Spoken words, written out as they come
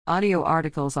Audio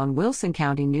articles on Wilson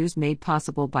County News made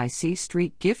possible by C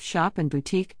Street Gift Shop and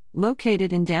Boutique,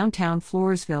 located in downtown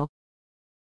Floresville.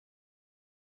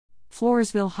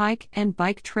 Floresville Hike and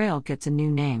Bike Trail gets a new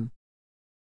name.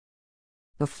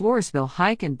 The Floresville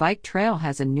Hike and Bike Trail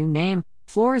has a new name,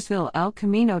 Floresville El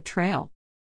Camino Trail.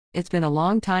 It's been a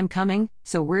long time coming,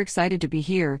 so we're excited to be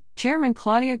here, Chairman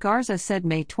Claudia Garza said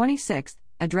May 26,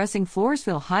 addressing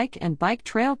Floresville Hike and Bike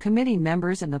Trail Committee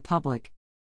members and the public.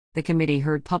 The committee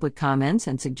heard public comments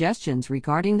and suggestions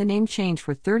regarding the name change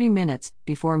for 30 minutes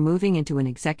before moving into an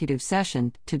executive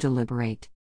session to deliberate.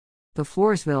 The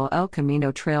Floresville El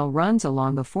Camino Trail runs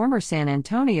along the former San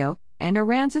Antonio and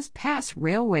Aransas Pass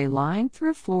railway line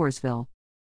through Floresville.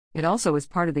 It also is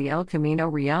part of the El Camino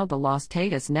Real de los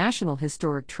Tejas National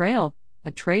Historic Trail,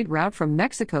 a trade route from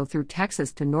Mexico through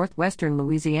Texas to northwestern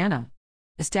Louisiana.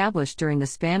 Established during the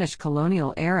Spanish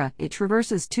colonial era, it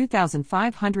traverses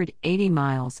 2,580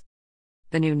 miles.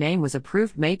 The new name was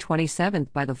approved May 27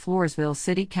 by the Floresville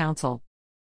City Council.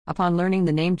 Upon learning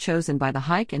the name chosen by the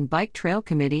Hike and Bike Trail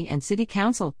Committee and City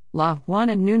Council, La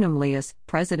Juana Nunamlias,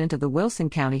 president of the Wilson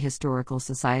County Historical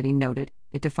Society, noted,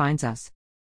 "It defines us."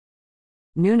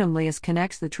 Nunamlias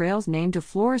connects the trail's name to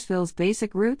Floresville's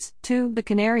basic roots, to the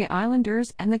Canary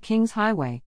Islanders and the Kings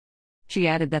Highway. She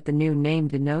added that the new name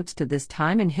denotes to this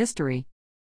time in history.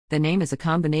 The name is a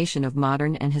combination of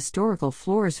modern and historical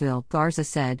Floresville, Garza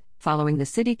said, following the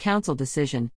City Council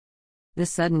decision. This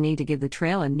sudden need to give the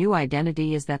trail a new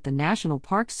identity is that the National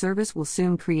Park Service will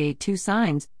soon create two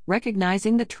signs,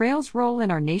 recognizing the trail's role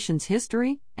in our nation's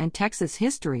history and Texas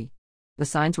history. The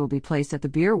signs will be placed at the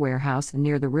Beer Warehouse and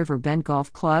near the River Bend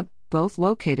Golf Club, both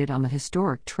located on the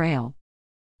historic trail.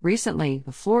 Recently,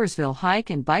 the Floresville Hike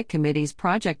and Bike Committee's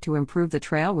project to improve the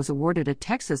trail was awarded a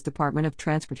Texas Department of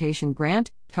Transportation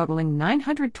grant, totaling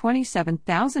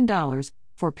 $927,000,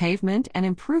 for pavement and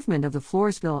improvement of the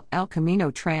Floresville El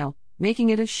Camino Trail, making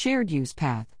it a shared-use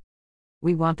path.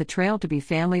 "We want the trail to be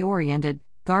family-oriented,"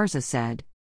 Garza said.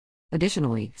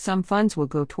 Additionally, some funds will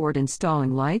go toward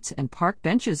installing lights and park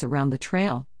benches around the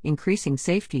trail, increasing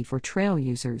safety for trail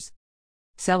users.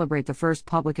 Celebrate the first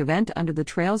public event under the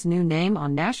trail's new name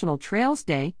on National Trails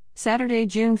Day, Saturday,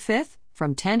 June 5,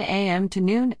 from 10 a.m. to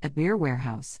noon at Beer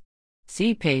Warehouse.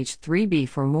 See page 3B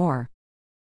for more.